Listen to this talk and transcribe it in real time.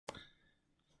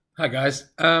Hi guys.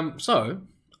 So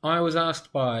I was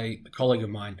asked by a colleague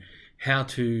of mine how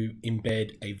to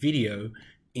embed a video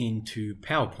into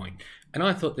PowerPoint, and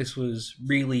I thought this was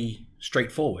really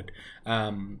straightforward.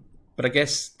 But I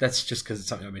guess that's just because it's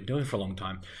something I've been doing for a long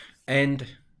time. And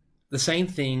the same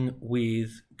thing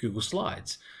with Google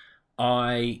Slides.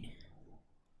 I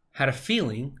had a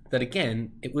feeling that,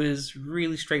 again, it was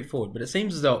really straightforward, but it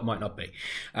seems as though it might not be.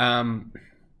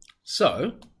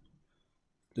 So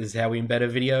this is how we embed a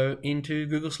video into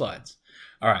Google Slides.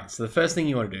 All right, so the first thing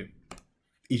you want to do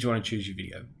is you want to choose your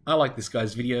video. I like this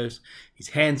guy's videos. He's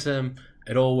handsome.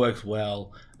 It all works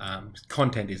well. His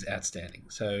content is outstanding.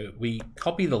 So we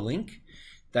copy the link.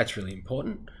 That's really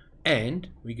important. And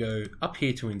we go up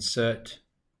here to insert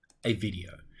a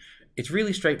video. It's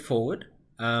really straightforward,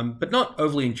 but not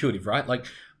overly intuitive, right? Like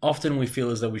often we feel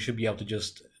as though we should be able to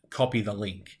just copy the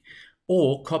link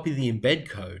or copy the embed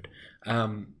code.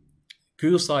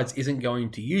 Google Slides isn't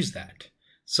going to use that.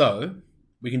 So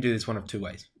we can do this one of two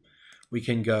ways. We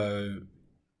can go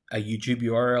a YouTube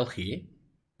URL here,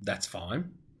 that's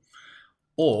fine.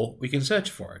 Or we can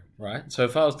search for it, right? So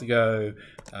if I was to go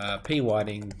P.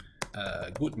 Whiting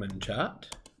Gutmann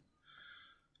chart,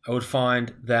 I would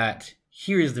find that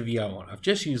here is the video I want. I've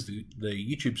just used the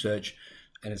YouTube search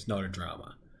and it's not a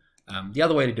drama. The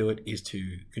other way to do it is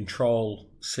to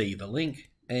Control-C the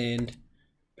link and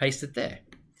paste it there.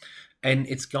 And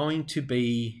it's going to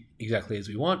be exactly as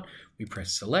we want. We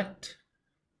press select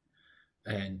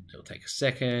and it'll take a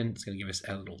second. It's going to give us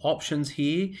our little options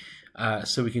here.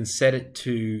 So we can set it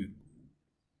to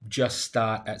just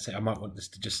start at, say, I might want this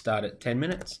to just start at 10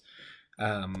 minutes.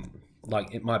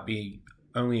 Like it might be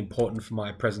only important for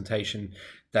my presentation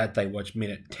that they watch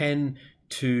minute 10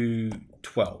 to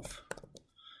 12.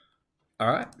 All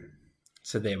right,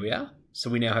 so there we are. So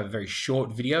we now have a very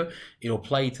short video. It'll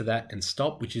play to that and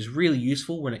stop, which is really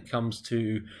useful when it comes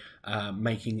to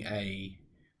making a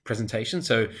presentation.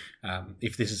 So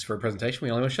if this is for a presentation, we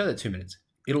only want to show that 2 minutes.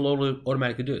 It'll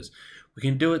automatically do this. We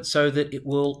can do it so that it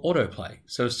will autoplay.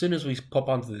 So as soon as we pop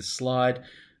onto this slide,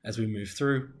 as we move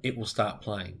through, it will start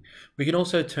playing. We can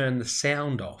also turn the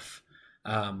sound off.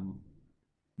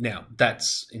 Now,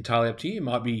 that's entirely up to you. You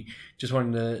might be just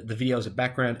wanting the video as a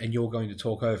background and you're going to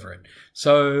talk over it.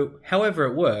 So however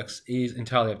it works is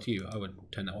entirely up to you. I would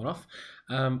turn that one off.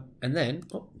 And then,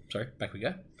 oh, sorry, back we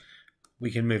go.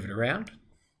 We can move it around.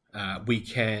 We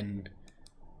can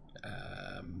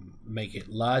make it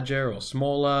larger or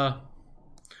smaller.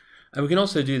 And we can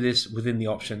also do this within the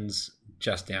options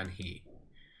just down here.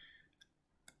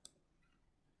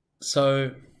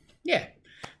 So yeah,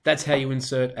 that's how you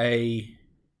insert a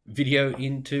video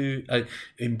into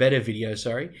embed a video,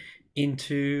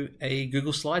 into a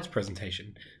Google Slides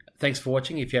presentation. Thanks for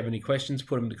watching. If you have any questions,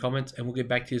 put them in the comments and we'll get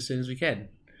back to you as soon as we can.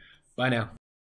 Bye now.